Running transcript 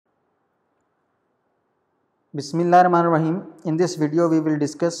Bismillahirrahmanirrahim. In this video we will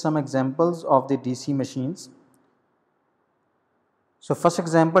discuss some examples of the DC machines. So first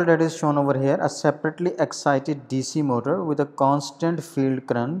example that is shown over here, a separately excited DC motor with a constant field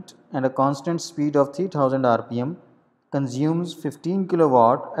current and a constant speed of 3000 rpm consumes 15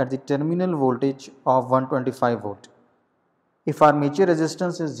 kilowatt at the terminal voltage of 125 volt. If armature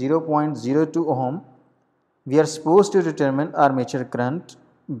resistance is 0.02 ohm, we are supposed to determine armature current,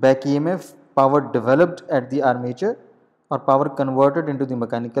 back EMF, power developed at the armature or power converted into the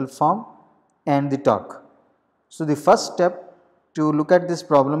mechanical form, and the torque. So the first step to look at this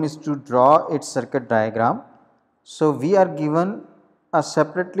problem is to draw its circuit diagram. So we are given a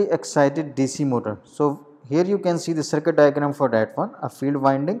separately excited DC motor. So here you can see the circuit diagram for that one, a field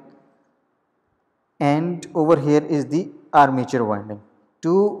winding, and over here is the armature winding.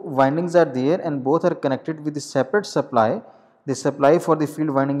 Two windings are there and both are connected with the separate supply. The supply for the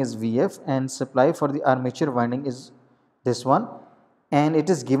field winding is Vf and supply for the armature winding is this one, and it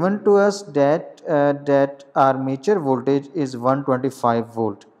is given to us that armature voltage is 125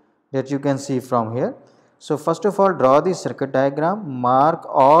 volt, that you can see from here. So first of all, draw the circuit diagram, mark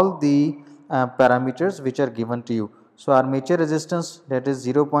all the parameters which are given to you. So armature resistance, that is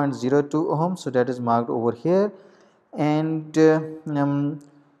 0.02 ohm, so that is marked over here, and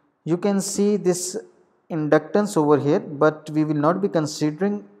you can see this inductance over here, but we will not be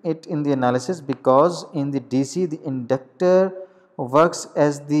considering it in the analysis because in the DC the inductor works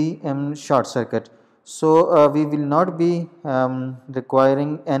as the short circuit. So we will not be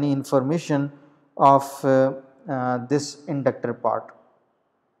requiring any information of this inductor part.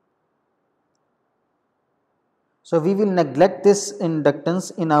 So we will neglect this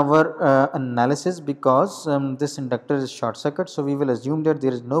inductance in our analysis because this inductor is short circuit. So we will assume that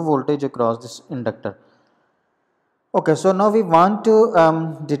there is no voltage across this inductor. Okay, so now we want to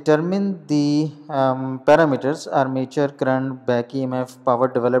determine the parameters: armature current, back EMF, power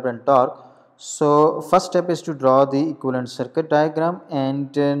developed, and torque. So first step is to draw the equivalent circuit diagram,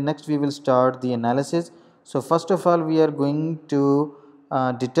 and next we will start the analysis. So first of all, we are going to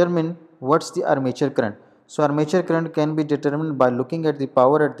determine what's the armature current. So armature current can be determined by looking at the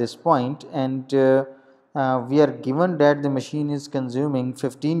power at this point, and we are given that the machine is consuming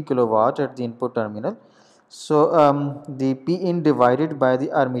 15 kilowatt at the input terminal. So the Pin divided by the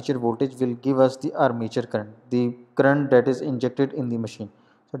armature voltage will give us the armature current, the current that is injected in the machine.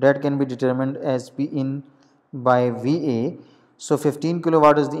 So that can be determined as Pin by Va. So 15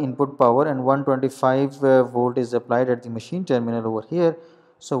 kilowatt is the input power and 125 volt is applied at the machine terminal over here.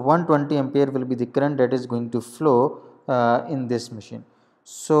 So 120 ampere will be the current that is going to flow in this machine.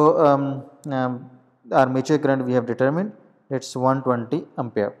 So armature current we have determined, it's 120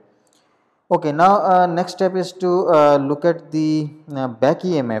 ampere. Okay, now next step is to look at the back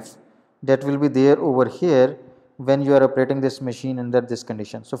EMF that will be there over here when you are operating this machine under this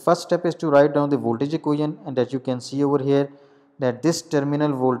condition. So first step is to write down the voltage equation, and that you can see over here that this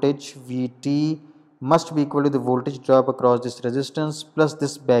terminal voltage Vt must be equal to the voltage drop across this resistance plus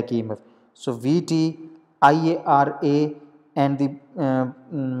this back EMF. So Vt, IaRa and the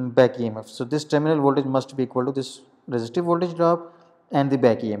back EMF. So this terminal voltage must be equal to this resistive voltage drop and the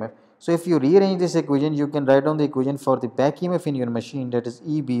back EMF. So if you rearrange this equation, you can write down the equation for the back EMF in your machine, that is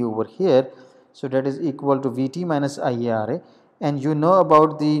Eb over here. So that is equal to Vt minus IaRa, and you know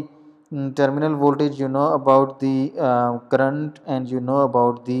about the terminal voltage, you know about the current, and you know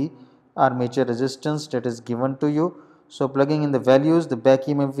about the armature resistance that is given to you. So plugging in the values, the back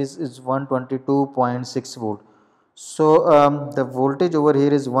EMF is 122.6 volt. So the voltage over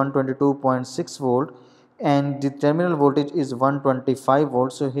here is 122.6 volt and the terminal voltage is 125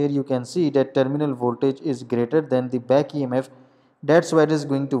 volts. So here you can see that terminal voltage is greater than the back EMF. That's why it is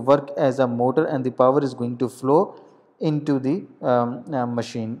going to work as a motor and the power is going to flow into the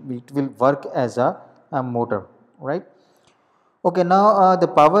machine. It will work as a motor, right? Okay, now the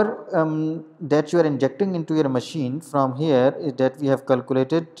power that you are injecting into your machine from here is that we have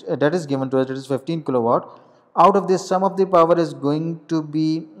calculated, that is given to us, that is 15 kilowatt. Out of this, some of the power is going to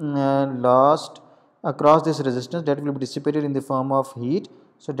be lost across this resistance, that will be dissipated in the form of heat.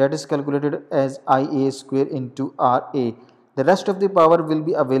 So that is calculated as Ia square into Ra. The rest of the power will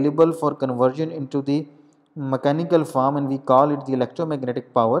be available for conversion into the mechanical form, and we call it the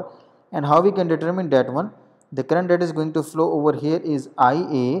electromagnetic power. And how we can determine that one? The current that is going to flow over here is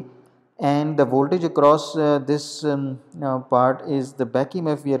Ia, and the voltage across this part is the back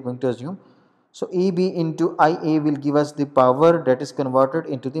EMF we are going to assume. So Eb into Ia will give us the power that is converted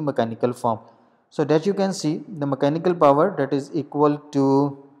into the mechanical form. So that you can see the mechanical power that is equal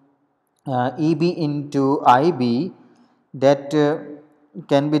to Eb into Ib, that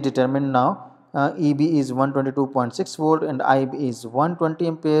can be determined now EB is 122.6 volt and IB is 120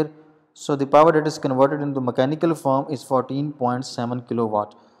 ampere. So the power that is converted into mechanical form is 14.7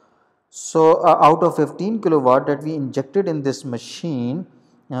 kilowatt. So out of 15 kilowatt that we injected in this machine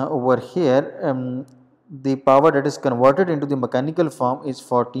over here, the power that is converted into the mechanical form is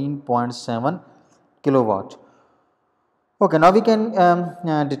 14.7 kilowatt. Okay, now we can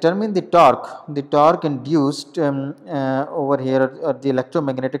determine the torque induced over here, the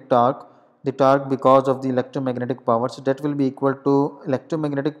electromagnetic torque, the torque because of the electromagnetic power. So that will be equal to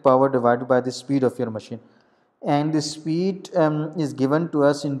electromagnetic power divided by the speed of your machine, and the speed is given to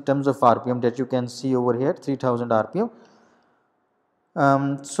us in terms of RPM, that you can see over here, 3000 RPM.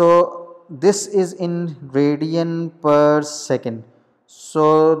 So this is in radian per second.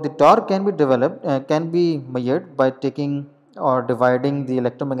 So the torque can be developed, can be measured by taking or dividing the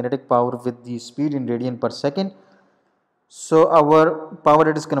electromagnetic power with the speed in radian per second. So our power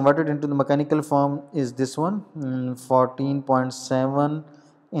that is converted into the mechanical form is this one, 14.7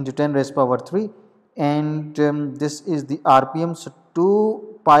 into 10 raised power 3, and this is the RPM. So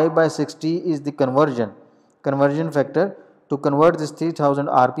 2 pi by 60 is the conversion factor to convert this 3000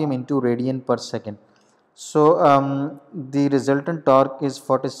 RPM into radian per second. So the resultant torque is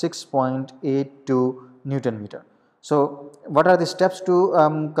 46.82 Newton meter. So what are the steps to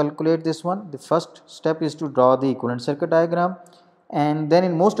calculate this one? The first step is to draw the equivalent circuit diagram, and then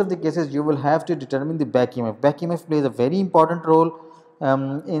in most of the cases you will have to determine the back EMF. Back EMF plays a very important role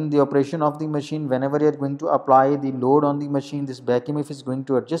in the operation of the machine. Whenever you are going to apply the load on the machine, this back EMF is going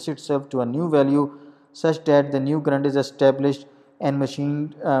to adjust itself to a new value such that the new current is established and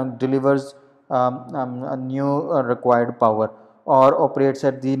machine delivers a new required power or operates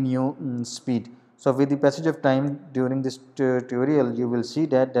at the new speed. So with the passage of time during this tutorial, you will see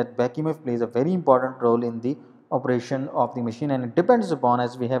that back EMF plays a very important role in the operation of the machine, and it depends upon,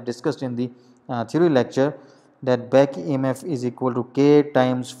 as we have discussed in the theory lecture, that back EMF is equal to K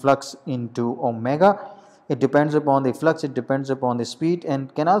times flux into omega. It depends upon the flux, it depends upon the speed,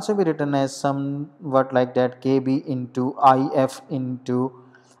 and can also be written as somewhat like that, KB into IF into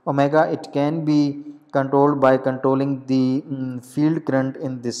omega. It can be controlled by controlling the field current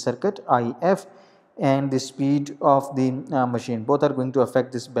in this circuit, IF, and the speed of the machine. Both are going to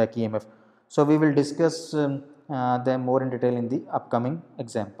affect this back EMF. So we will discuss them more in detail in the upcoming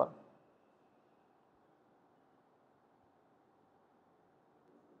example.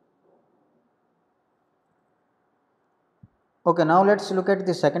 Okay, now let's look at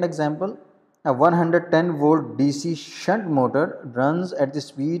the second example. A 110 volt DC shunt motor runs at the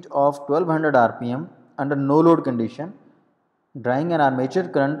speed of 1200 RPM under no load condition, drawing an armature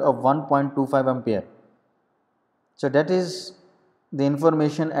current of 1.25 ampere. So that is the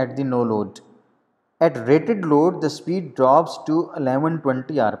information at the no load. At rated load, the speed drops to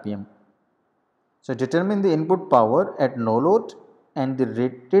 1120 RPM. So determine the input power at no load and the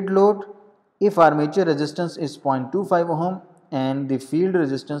rated load if armature resistance is 0.25 ohm and the field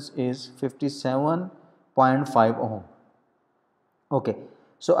resistance is 57.5 ohm. Okay,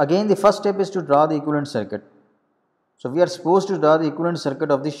 so again the first step is to draw the equivalent circuit. So we are supposed to draw the equivalent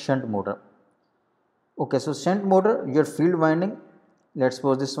circuit of the shunt motor. Okay, so shunt motor, your field winding, let's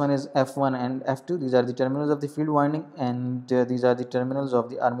suppose this one is F1 and F2, these are the terminals of the field winding, and these are the terminals of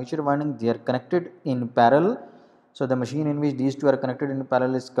the armature winding. They are connected in parallel. So the machine in which these two are connected in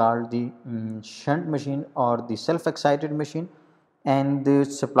parallel is called the shunt machine or the self-excited machine, and the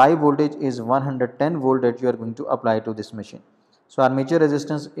supply voltage is 110 volt that you are going to apply to this machine. So armature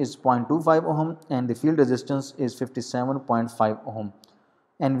resistance is 0.25 ohm and the field resistance is 57.5 ohm,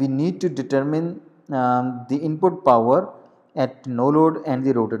 and we need to determine the input power at no load and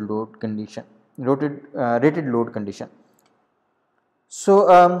the rated load condition. So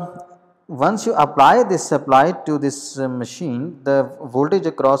once you apply this supply to this machine, the voltage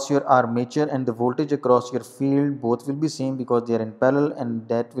across your armature and the voltage across your field both will be same because they are in parallel, and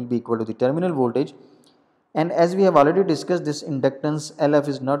that will be equal to the terminal voltage. And as we have already discussed, this inductance LF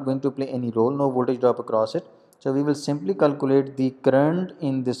is not going to play any role, no voltage drop across it. So we will simply calculate the current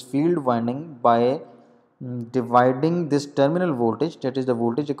in this field winding by dividing this terminal voltage, that is the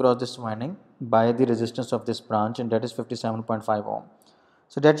voltage across this winding, by the resistance of this branch, and that is 57.5 ohm.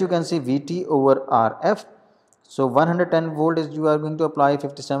 So that you can see Vt over Rf. So 110 volt is you are going to apply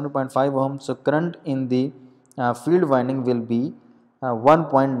 57.5 ohm. So current in the field winding will be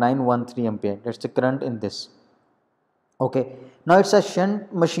 1.913 ampere. That's the current in this. Okay, now it's a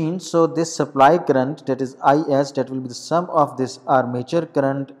shunt machine, so this supply current, that is Is, that will be the sum of this armature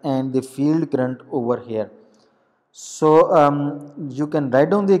current and the field current over here. So you can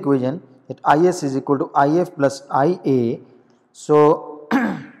write down the equation that Is is equal to If plus Ia. So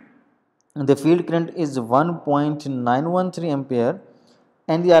the field current is 1.913 ampere,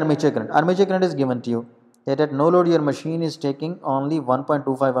 and the armature current is given to you that at no load your machine is taking only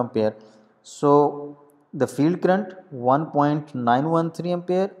 1.25 ampere. So the field current 1.913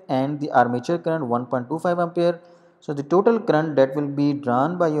 ampere and the armature current 1.25 ampere. So the total current that will be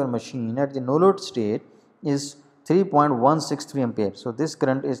drawn by your machine at the no load state is 3.163 ampere. So this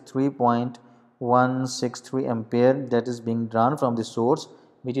current is 3.163 ampere that is being drawn from the source,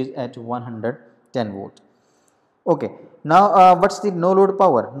 which is at 110 volt. Okay, now what's the no load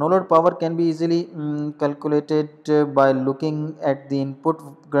power? No load power can be easily calculated by looking at the input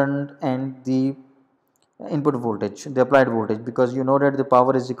current and the input voltage, the applied voltage, because you know that the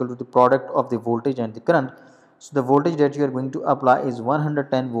power is equal to the product of the voltage and the current. So the voltage that you are going to apply is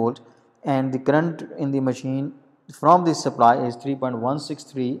 110 volt, and the current in the machine from this supply is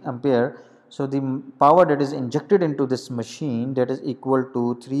 3.163 ampere. So the power that is injected into this machine, that is equal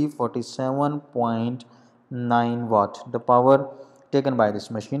to 347.9 watt, the power taken by this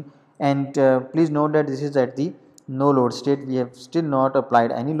machine. And please note that this is at the no load state. We have still not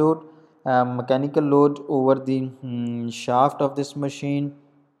applied any load, mechanical load over the shaft of this machine.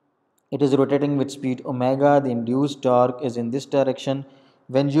 It is rotating with speed omega. The induced torque is in this direction.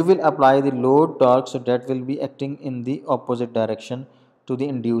 When you will apply the load torque, so that will be acting in the opposite direction to the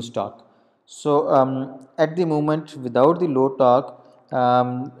induced torque. So at the moment without the load torque,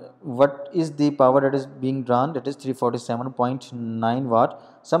 what is the power that is being drawn? That is 347.9 watt.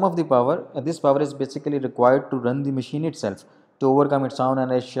 Some of the power, this power is basically required to run the machine itself, to overcome its own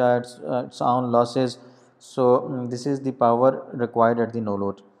inertia, its own losses. So this is the power required at the no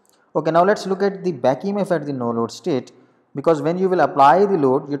load. Okay, now let's look at the back EMF at the no load state, because when you will apply the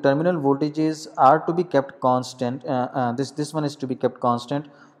load, your terminal voltages are to be kept constant. This one is to be kept constant.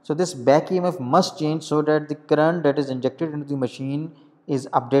 So this back EMF must change so that the current that is injected into the machine is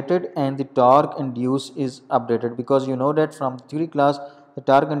updated and the torque induced is updated, because you know that from theory class the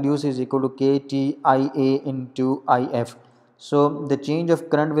torque induced is equal to KTIA into IF. So the change of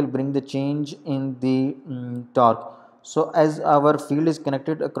current will bring the change in the torque. So as our field is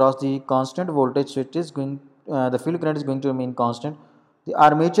connected across the constant voltage, so it is going the field current is going to remain constant. The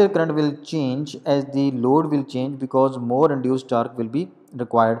armature current will change as the load will change, because more induced torque will be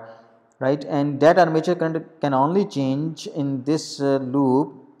required, right? And that armature current can only change in this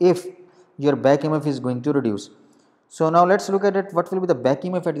loop if your back EMF is going to reduce. So now let's look at it. What will be the back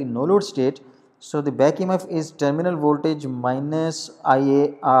EMF at the no load state? So the back EMF is terminal voltage minus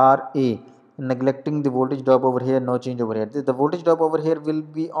IARA, neglecting the voltage drop over here, no change over here. The voltage drop over here will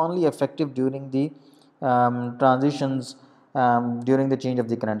be only effective during the transitions, during the change of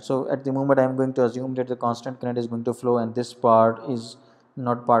the current. So at the moment I am going to assume that the constant current is going to flow, and this part is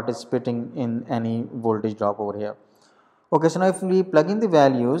not participating in any voltage drop over here. Okay, so now if we plug in the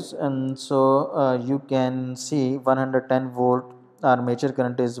values, and so you can see 110 volt armature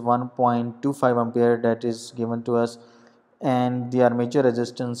current is 1.25 ampere that is given to us, and the armature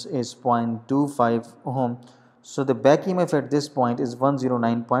resistance is 0.25 ohm. So the back EMF at this point is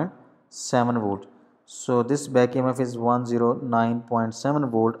 109.7 volt. So this back EMF is 109.7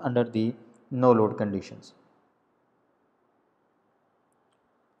 volt under the no load conditions.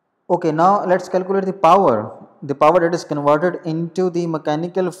 Okay, now let's calculate the power that is converted into the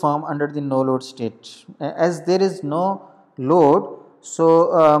mechanical form under the no load state. As there is no load,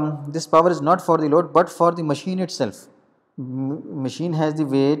 so this power is not for the load but for the machine itself. Machine has the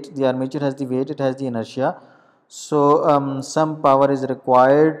weight, the armature has the weight, it has the inertia. So some power is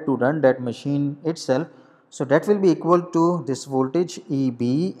required to run that machine itself. So that will be equal to this voltage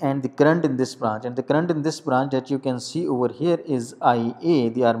EB and the current in this branch, and the current in this branch that you can see over here is IA,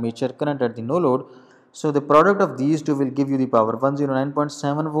 the armature current at the no load. So the product of these two will give you the power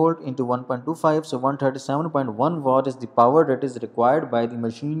 109.7 volt into 1.25, so 137.1 watt is the power that is required by the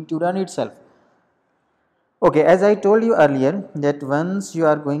machine to run itself. Okay, as I told you earlier that once you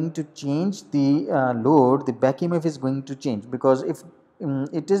are going to change the load, the back EMF is going to change, because if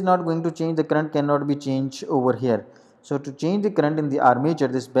it is not going to change, the current cannot be changed over here. So to change the current in the armature,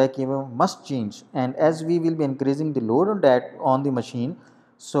 this back EMF must change, and as we will be increasing the load on the machine,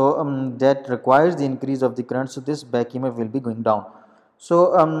 so that requires the increase of the current, so this back EMF will be going down.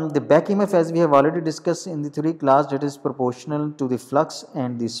 So the back EMF, as we have already discussed in the theory class, that is proportional to the flux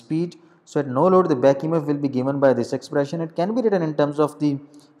and the speed. So at no load the back EMF will be given by this expression. It can be written in terms of the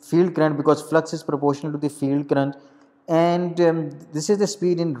field current, because flux is proportional to the field current, and this is the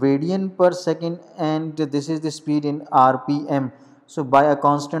speed in radian per second, and this is the speed in RPM. So by a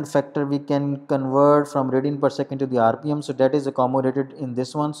constant factor we can convert from radian per second to the RPM. So that is accommodated in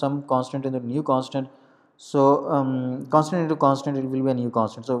this one, some constant in the new constant. So constant into constant, it will be a new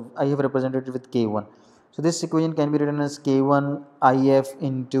constant. So I have represented it with K1. So this equation can be written as K1 IF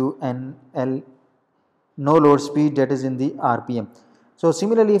into NL, no load speed, that is in the RPM. So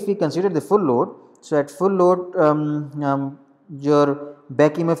similarly, if we consider the full load, so at full load your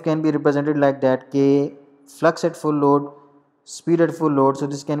back EMF can be represented like that: K flux at full load, speed at full load. So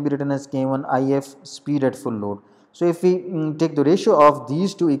this can be written as K1 IF speed at full load. So if we take the ratio of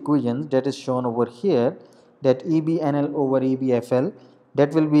these two equations that is shown over here, that EBNL over EBFL,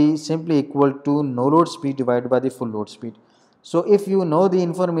 that will be simply equal to no load speed divided by the full load speed. So if you know the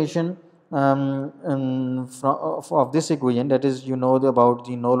information of this equation, that is, you know about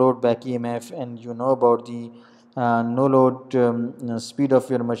the no load back EMF, and you know about the no load speed of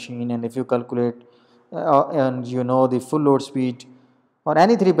your machine, and if you calculate and you know the full load speed or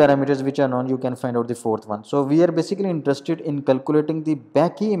any three parameters which are known, you can find out the fourth one. So we are basically interested in calculating the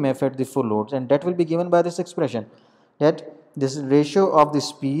back EMF at the full loads, and that will be given by this expression, that this ratio of the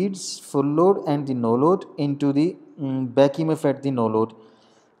speeds full load and the no load into the back EMF at the no load.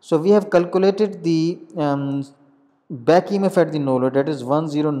 So we have calculated the back EMF at the no load, that is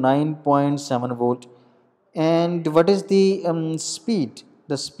 109.7 volt. And what is the speed?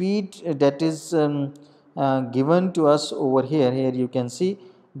 The speed that is given to us over here. Here you can see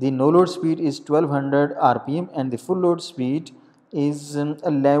the no load speed is 1200 RPM and the full load speed is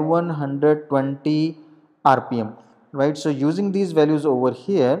 1120 RPM. Right. So using these values over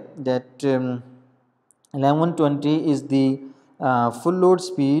here, that 1120 is the full load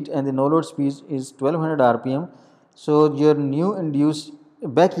speed and the no load speed is 1200 RPM. So your new induced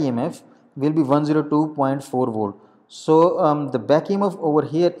back EMF will be 102.4 volt. So the back EMF over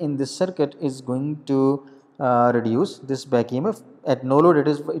here in this circuit is going to reduce this back EMF. At no load it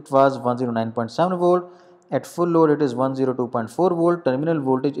was 109.7 volt. At full load it is 102.4 volt. Terminal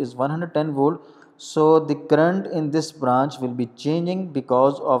voltage is 110 volt. So the current in this branch will be changing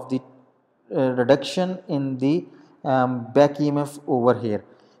because of the reduction in the back EMF over here,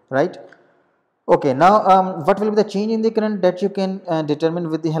 right? Okay, now what will be the change in the current that you can determine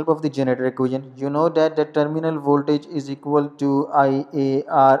with the help of the generator equation? You know that the terminal voltage is equal to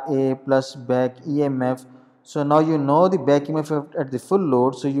IARA plus back EMF. So now you know the back EMF at the full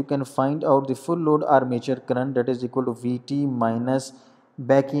load, so you can find out the full load armature current, that is equal to VT minus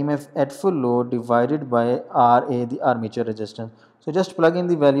back EMF at full load divided by RA, the armature resistance. So just plug in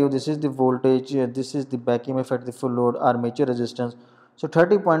the value. This is the voltage, this is the back EMF at the full load, armature resistance. So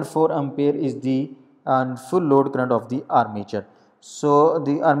 30.4 ampere is the full load current of the armature. So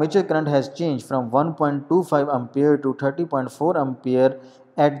the armature current has changed from 1.25 ampere to 30.4 ampere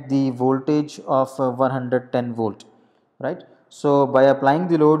at the voltage of 110 volt, right? So by applying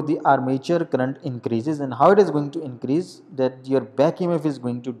the load, the armature current increases, and how it is going to increase, that your back EMF is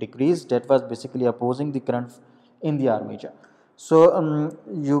going to decrease, that was basically opposing the current in the armature. So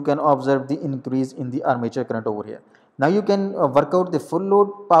you can observe the increase in the armature current over here. Now you can work out the full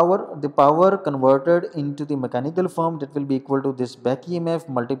load power, the power converted into the mechanical form, that will be equal to this back EMF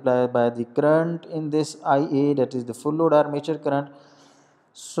multiplied by the current in this IA, that is the full load armature current.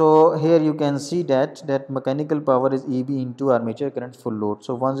 So here you can see that mechanical power is EB into armature current full load.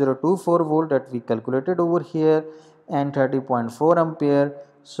 So 1024 volt that we calculated over here, and 30.4 ampere.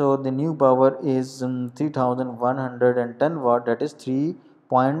 So the new power is 3110 watt, that is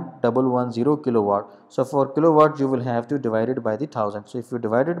 3.110 kilowatt. So for kilowatt you will have to divide it by the 1000. So if you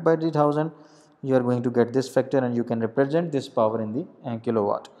divide it by the 1000, you are going to get this factor, and you can represent this power in the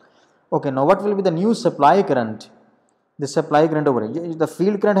kilowatt. Okay, now what will be the new supply current? The supply current over here, the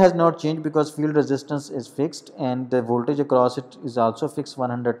field current has not changed because field resistance is fixed, and the voltage across it is also fixed,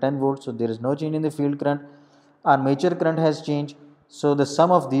 110 volts. So there is no change in the field current. Armature current has changed. So the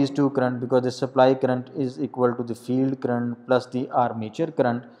sum of these two current, because the supply current is equal to the field current plus the armature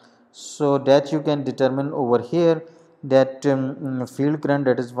current, so that you can determine over here, that field current,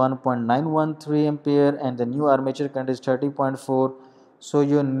 that is 1.913 ampere, and the new armature current is 30.4. So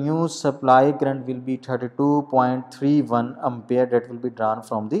your new supply current will be 32.31 ampere, that will be drawn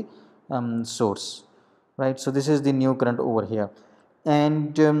from the source, right? So this is the new current over here.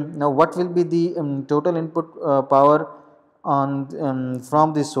 And now what will be the total input power on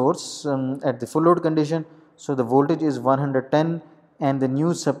from the source at the full load condition? So the voltage is 110, and the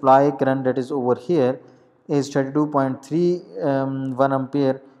new supply current, that is over here, is 32.31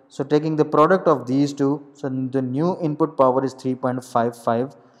 ampere. So taking the product of these two, so the new input power is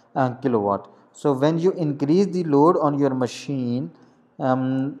 3.55 kilowatt. So when you increase the load on your machine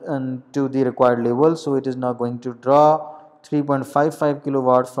to the required level, so it is now going to draw 3.55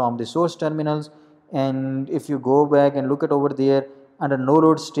 kilowatt from the source terminals. And if you go back and look at over there, under no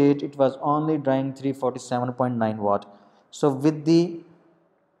load state it was only drawing 347.9 watt. So with the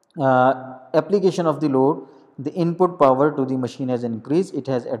application of the load, the input power to the machine has increased, it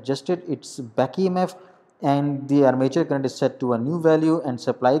has adjusted its back EMF, and the armature current is set to a new value and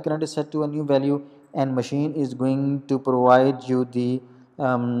supply current is set to a new value, and machine is going to provide you the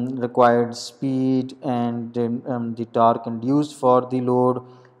required speed and the torque induced for the load,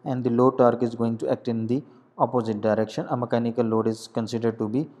 and the load torque is going to act in the opposite direction. A mechanical load is considered to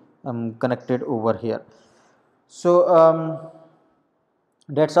be connected over here. So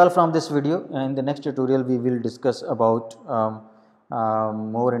that's all from this video. In the next tutorial we will discuss about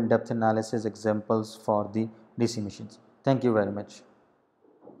more in-depth analysis examples for the DC machines. Thank you very much.